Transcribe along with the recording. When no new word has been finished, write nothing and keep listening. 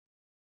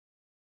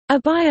A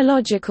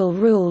biological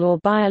rule or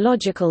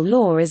biological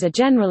law is a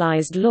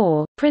generalized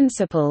law,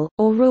 principle,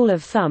 or rule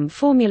of thumb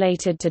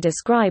formulated to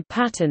describe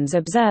patterns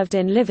observed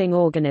in living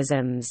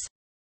organisms.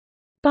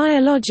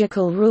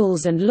 Biological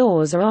rules and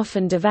laws are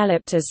often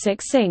developed as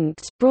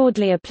succinct,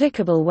 broadly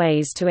applicable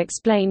ways to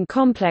explain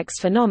complex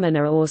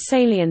phenomena or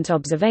salient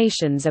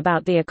observations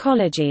about the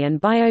ecology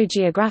and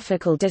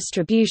biogeographical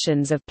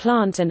distributions of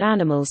plant and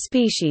animal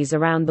species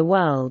around the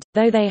world,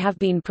 though they have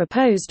been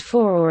proposed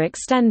for or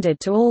extended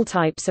to all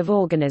types of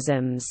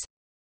organisms.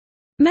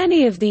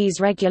 Many of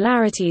these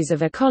regularities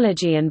of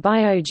ecology and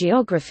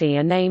biogeography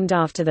are named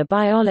after the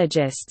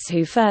biologists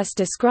who first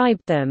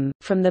described them.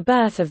 From the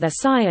birth of their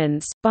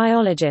science,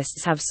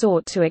 biologists have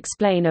sought to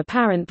explain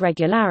apparent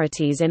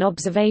regularities in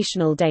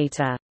observational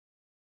data.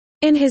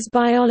 In his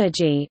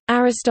Biology,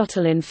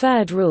 Aristotle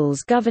inferred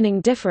rules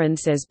governing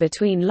differences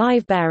between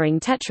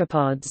live-bearing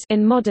tetrapods,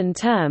 in modern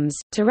terms,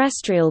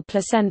 terrestrial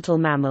placental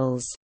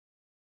mammals.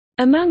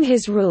 Among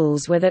his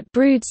rules were that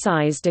brood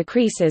size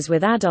decreases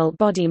with adult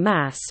body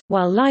mass,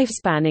 while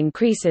lifespan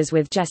increases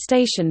with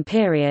gestation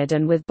period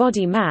and with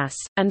body mass,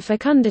 and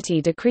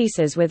fecundity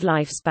decreases with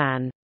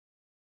lifespan.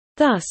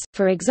 Thus,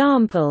 for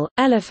example,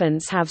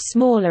 elephants have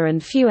smaller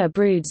and fewer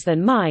broods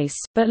than mice,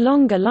 but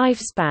longer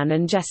lifespan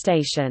and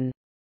gestation.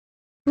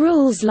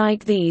 Rules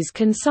like these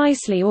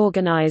concisely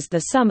organized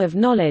the sum of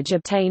knowledge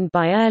obtained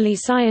by early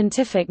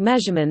scientific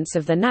measurements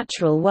of the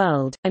natural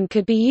world, and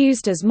could be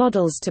used as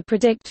models to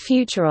predict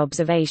future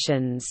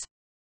observations.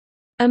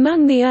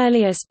 Among the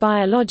earliest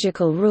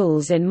biological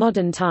rules in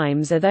modern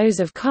times are those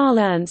of Carl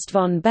Ernst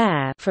von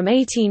Baer from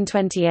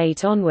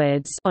 1828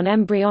 onwards on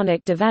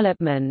embryonic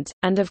development,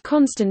 and of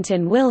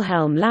Konstantin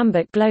Wilhelm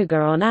Lambert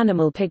Gloger on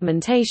animal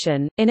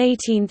pigmentation, in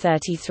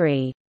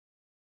 1833.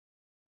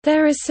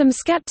 There is some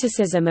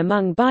skepticism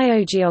among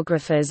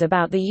biogeographers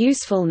about the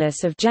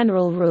usefulness of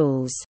general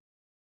rules.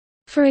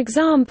 For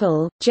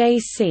example,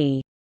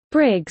 J.C.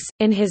 Briggs,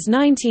 in his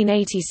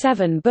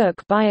 1987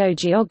 book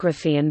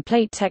Biogeography and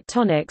Plate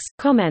Tectonics,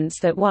 comments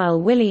that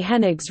while Willy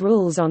Hennig's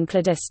rules on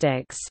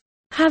cladistics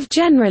have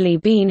generally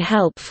been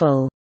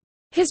helpful,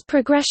 his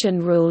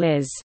progression rule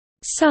is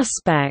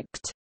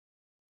suspect.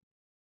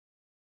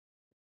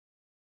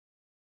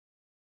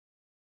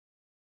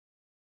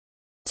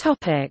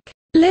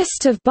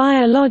 List of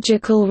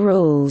biological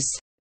rules.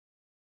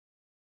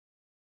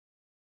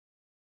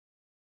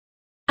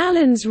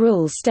 Allen's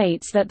rule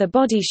states that the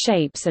body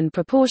shapes and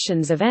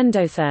proportions of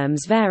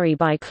endotherms vary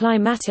by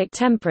climatic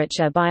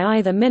temperature by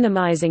either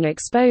minimizing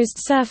exposed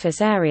surface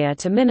area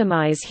to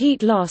minimize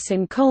heat loss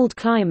in cold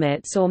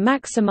climates or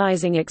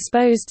maximizing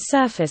exposed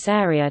surface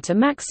area to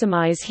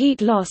maximize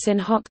heat loss in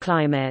hot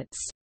climates.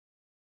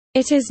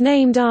 It is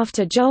named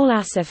after Joel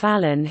Asaph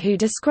Allen, who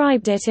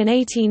described it in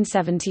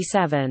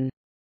 1877.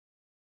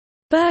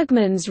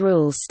 Bergmann's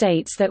rule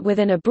states that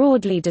within a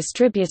broadly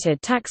distributed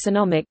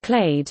taxonomic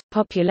clade,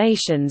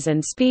 populations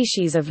and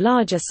species of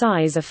larger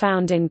size are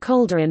found in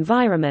colder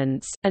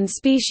environments, and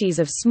species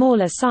of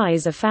smaller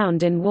size are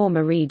found in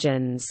warmer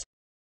regions.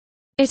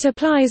 It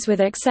applies with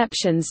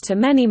exceptions to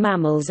many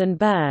mammals and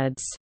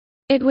birds.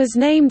 It was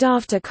named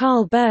after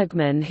Carl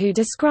Bergmann, who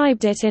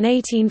described it in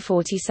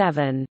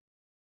 1847.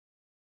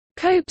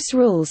 Cope's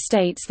rule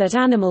states that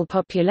animal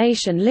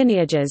population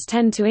lineages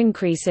tend to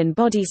increase in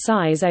body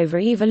size over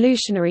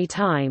evolutionary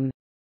time.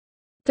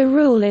 The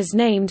rule is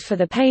named for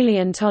the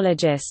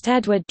paleontologist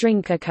Edward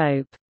Drinker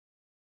Cope.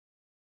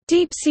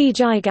 Deep-sea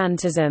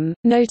gigantism,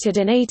 noted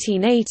in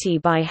 1880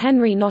 by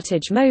Henry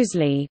Nottage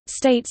Moseley,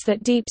 states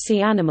that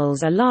deep-sea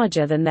animals are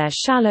larger than their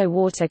shallow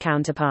water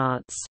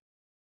counterparts.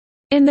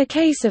 In the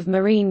case of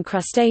marine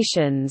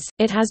crustaceans,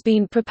 it has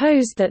been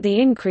proposed that the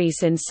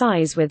increase in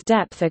size with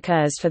depth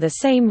occurs for the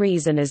same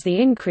reason as the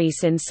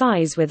increase in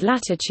size with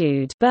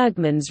latitude,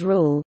 Bergmann's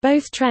rule.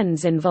 Both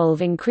trends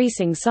involve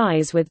increasing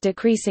size with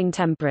decreasing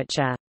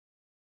temperature.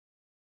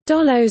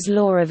 Dollo's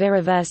law of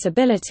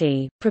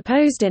irreversibility,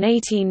 proposed in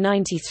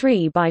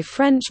 1893 by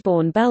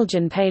French-born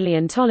Belgian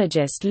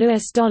paleontologist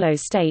Louis Dollo,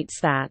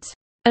 states that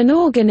an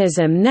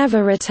organism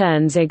never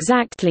returns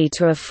exactly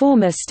to a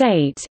former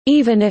state,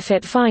 even if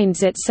it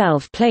finds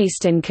itself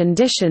placed in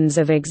conditions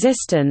of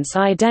existence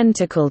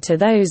identical to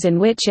those in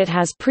which it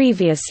has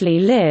previously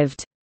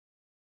lived.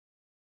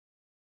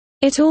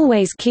 It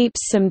always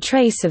keeps some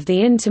trace of the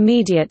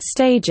intermediate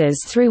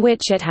stages through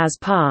which it has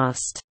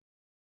passed.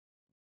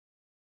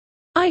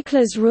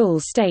 Eichler's rule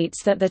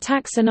states that the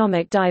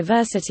taxonomic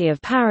diversity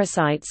of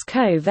parasites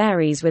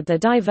varies with the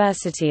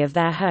diversity of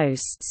their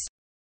hosts.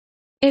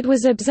 It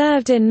was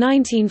observed in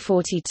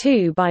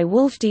 1942 by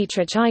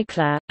Wolf-Dietrich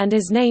Eichler, and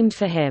is named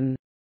for him.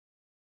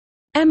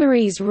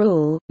 Emery's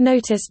rule,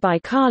 noticed by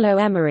Carlo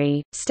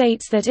Emery,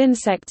 states that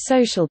insect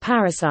social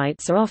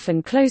parasites are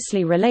often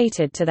closely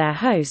related to their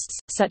hosts,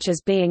 such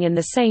as being in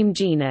the same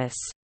genus.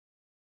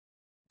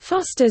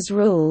 Foster's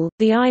rule,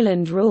 the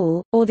island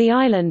rule, or the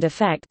island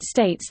effect,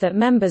 states that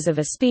members of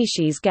a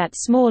species get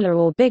smaller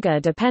or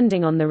bigger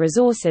depending on the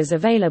resources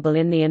available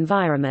in the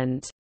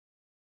environment.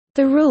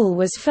 The rule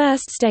was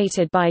first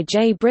stated by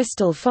J.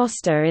 Bristol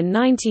Foster in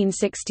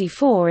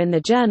 1964 in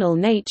the journal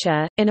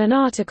Nature, in an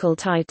article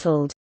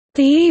titled,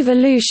 "The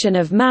Evolution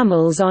of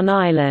Mammals on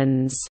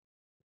Islands."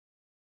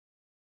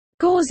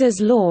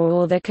 Gause's law,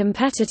 or the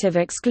competitive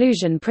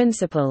exclusion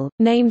principle,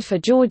 named for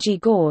Georgy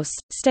Gause,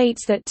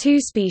 states that two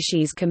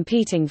species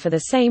competing for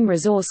the same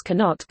resource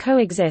cannot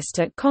coexist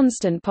at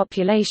constant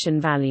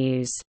population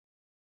values.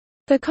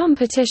 The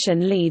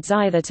competition leads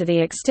either to the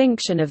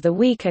extinction of the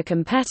weaker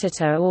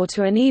competitor or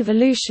to an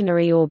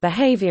evolutionary or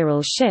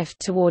behavioral shift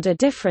toward a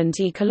different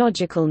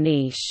ecological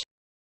niche.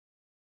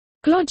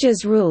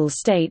 Glodger's rule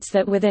states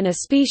that within a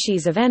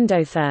species of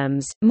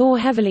endotherms, more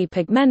heavily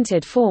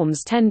pigmented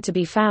forms tend to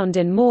be found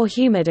in more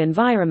humid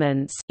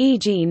environments,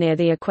 e.g. near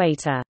the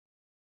equator.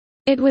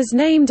 It was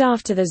named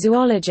after the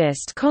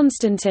zoologist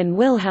Constantin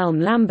Wilhelm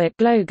Lambert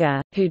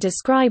Gloger, who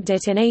described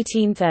it in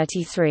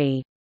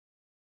 1833.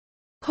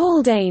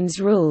 Haldane's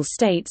rule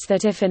states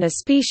that if in a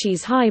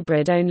species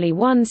hybrid only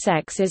one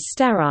sex is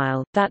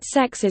sterile, that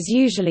sex is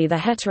usually the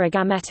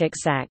heterogametic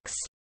sex.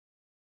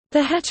 The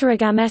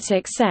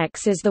heterogametic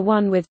sex is the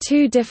one with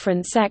two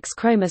different sex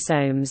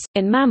chromosomes.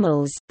 In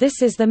mammals,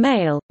 this is the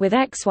male, with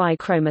XY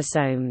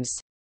chromosomes.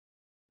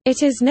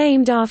 It is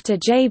named after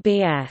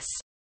J.B.S.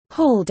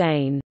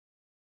 Haldane.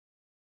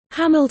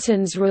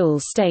 Hamilton's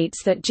rule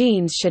states that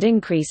genes should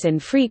increase in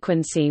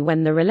frequency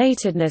when the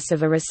relatedness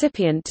of a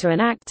recipient to an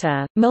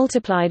actor,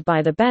 multiplied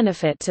by the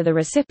benefit to the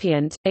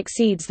recipient,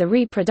 exceeds the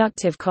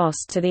reproductive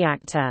cost to the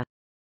actor.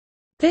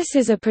 This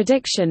is a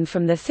prediction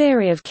from the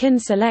theory of kin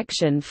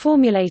selection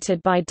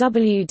formulated by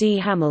W. D.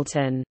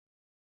 Hamilton.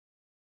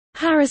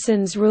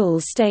 Harrison's rule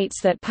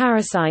states that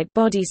parasite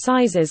body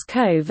sizes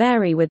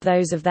co-vary with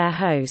those of their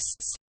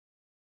hosts.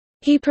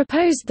 He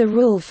proposed the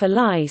rule for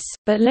lice,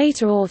 but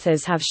later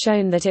authors have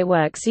shown that it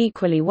works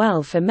equally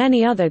well for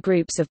many other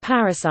groups of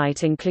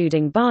parasite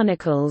including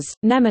barnacles,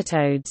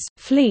 nematodes,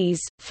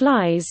 fleas,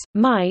 flies,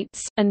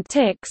 mites, and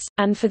ticks,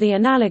 and for the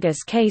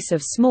analogous case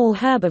of small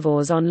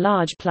herbivores on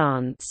large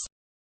plants.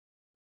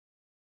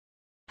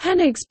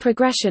 Henig's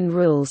progression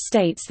rule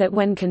states that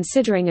when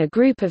considering a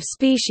group of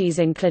species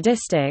in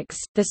cladistics,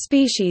 the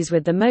species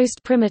with the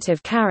most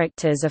primitive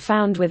characters are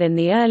found within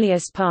the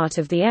earliest part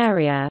of the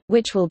area,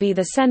 which will be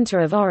the center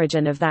of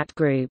origin of that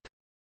group.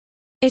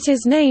 It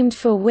is named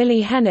for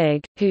Willy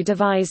Hennig, who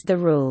devised the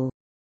rule.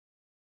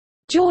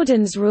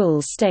 Jordan's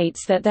rule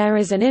states that there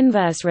is an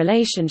inverse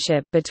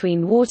relationship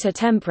between water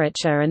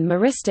temperature and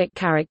meristic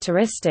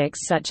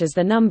characteristics such as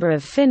the number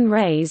of fin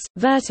rays,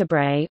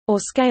 vertebrae,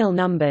 or scale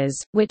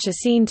numbers, which are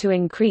seen to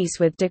increase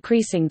with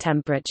decreasing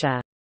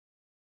temperature.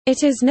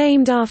 It is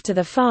named after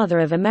the father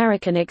of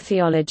American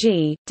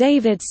ichthyology,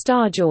 David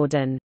Starr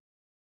Jordan.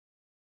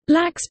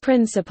 Lack's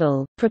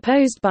principle,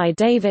 proposed by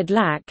David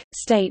Lack,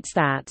 states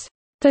that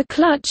the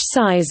clutch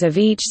size of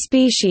each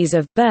species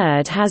of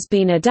bird has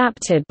been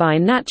adapted by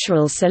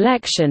natural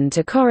selection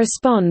to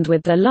correspond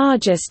with the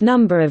largest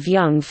number of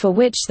young for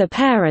which the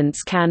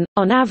parents can,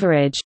 on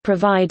average,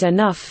 provide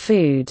enough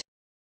food.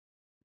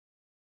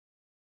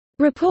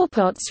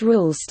 Rapport's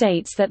rule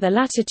states that the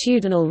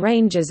latitudinal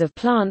ranges of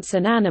plants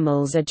and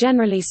animals are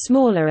generally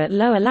smaller at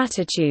lower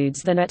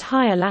latitudes than at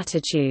higher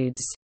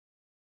latitudes.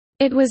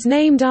 It was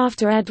named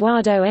after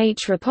Eduardo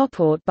H.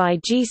 Rappaport by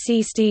G.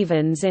 C.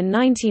 Stevens in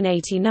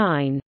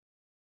 1989.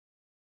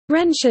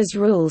 Renshaws'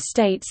 rule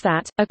states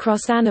that,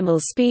 across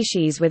animal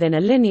species within a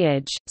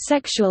lineage,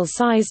 sexual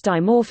size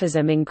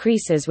dimorphism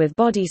increases with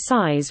body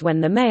size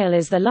when the male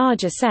is the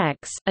larger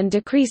sex, and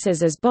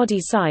decreases as body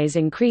size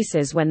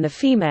increases when the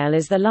female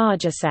is the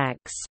larger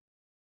sex.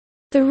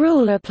 The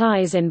rule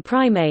applies in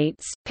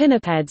primates,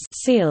 pinnipeds,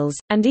 seals,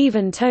 and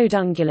even toed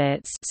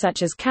ungulates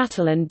such as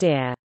cattle and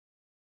deer.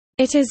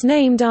 It is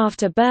named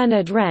after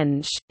Bernard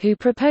Rensch, who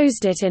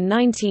proposed it in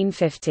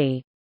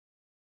 1950.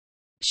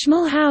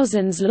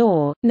 Schmalhausen's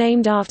law,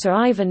 named after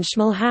Ivan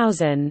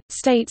Schmalhausen,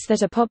 states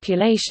that a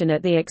population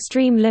at the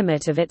extreme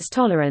limit of its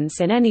tolerance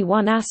in any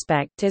one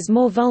aspect is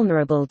more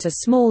vulnerable to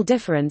small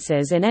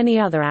differences in any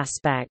other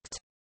aspect.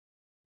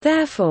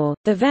 Therefore,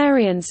 the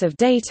variance of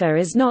data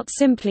is not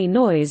simply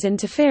noise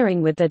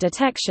interfering with the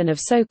detection of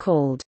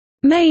so-called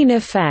main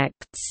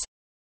effects,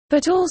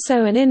 but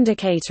also an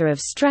indicator of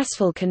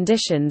stressful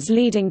conditions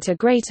leading to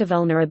greater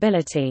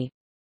vulnerability.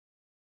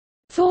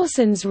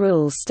 Thorson's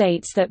rule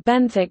states that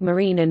benthic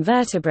marine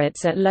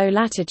invertebrates at low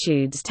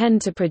latitudes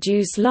tend to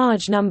produce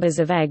large numbers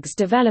of eggs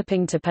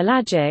developing to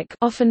pelagic,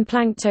 often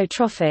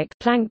planktotrophic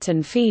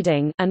plankton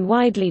feeding, and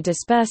widely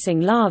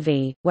dispersing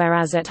larvae,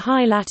 whereas at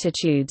high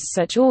latitudes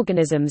such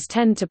organisms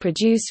tend to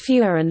produce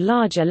fewer and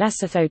larger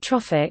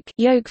lesotrophic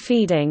yolk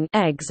feeding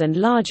eggs and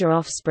larger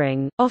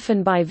offspring,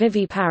 often by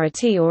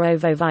viviparity or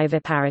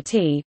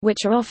ovoviviparity,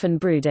 which are often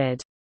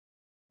brooded.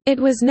 It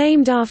was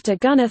named after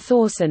Gunnar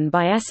Thorson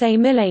by S. A.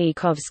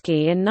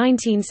 Milejkovsky in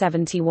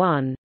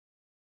 1971.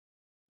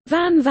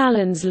 Van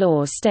Vallen's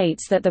law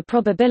states that the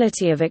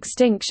probability of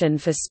extinction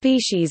for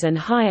species and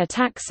higher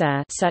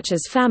taxa such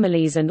as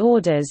families and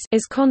orders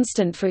is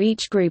constant for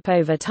each group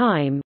over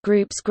time.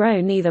 Groups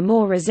grow neither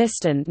more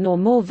resistant nor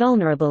more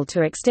vulnerable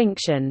to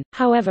extinction,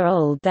 however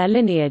old their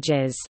lineage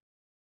is.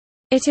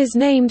 It is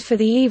named for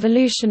the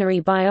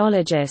evolutionary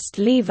biologist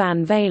Lee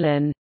Van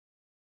Valen.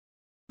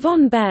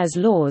 Von Baer's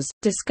laws,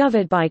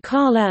 discovered by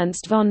Carl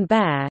Ernst von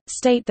Baer,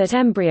 state that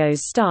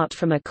embryos start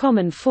from a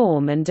common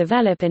form and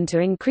develop into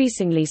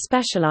increasingly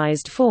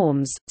specialized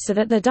forms, so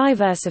that the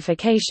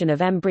diversification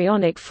of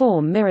embryonic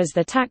form mirrors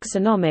the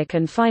taxonomic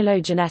and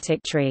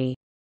phylogenetic tree.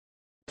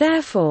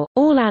 Therefore,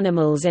 all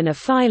animals in a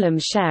phylum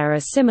share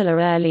a similar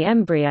early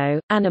embryo.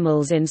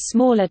 Animals in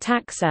smaller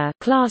taxa,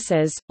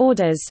 classes,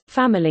 orders,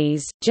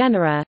 families,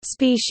 genera,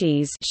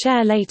 species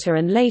share later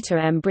and later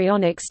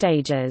embryonic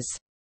stages.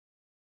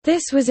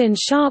 This was in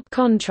sharp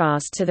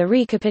contrast to the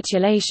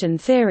recapitulation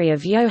theory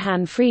of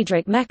Johann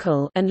Friedrich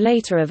Meckel and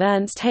later of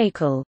Ernst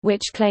Haeckel,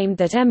 which claimed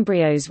that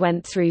embryos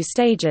went through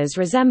stages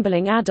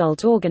resembling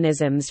adult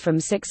organisms from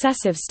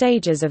successive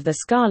stages of the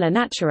scala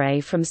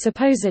naturae from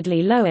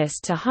supposedly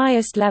lowest to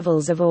highest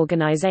levels of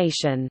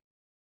organization.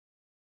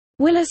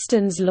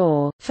 Williston's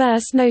law,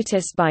 first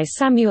noticed by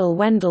Samuel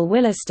Wendell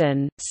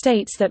Williston,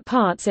 states that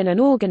parts in an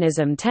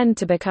organism tend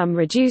to become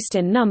reduced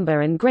in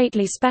number and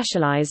greatly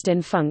specialized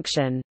in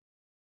function.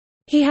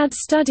 He had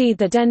studied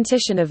the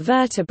dentition of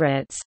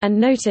vertebrates, and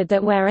noted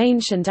that where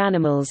ancient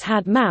animals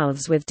had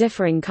mouths with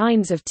differing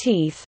kinds of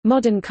teeth,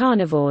 modern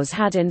carnivores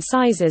had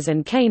incisors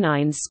and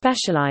canines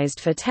specialized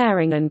for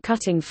tearing and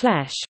cutting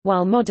flesh,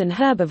 while modern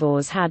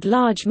herbivores had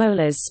large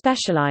molars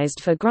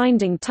specialized for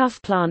grinding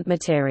tough plant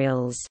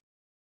materials.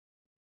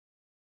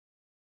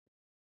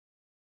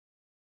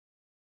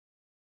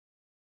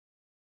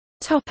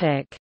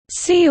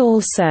 See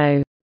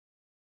also: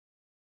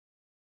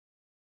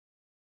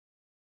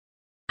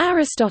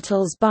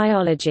 Aristotle's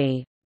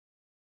biology.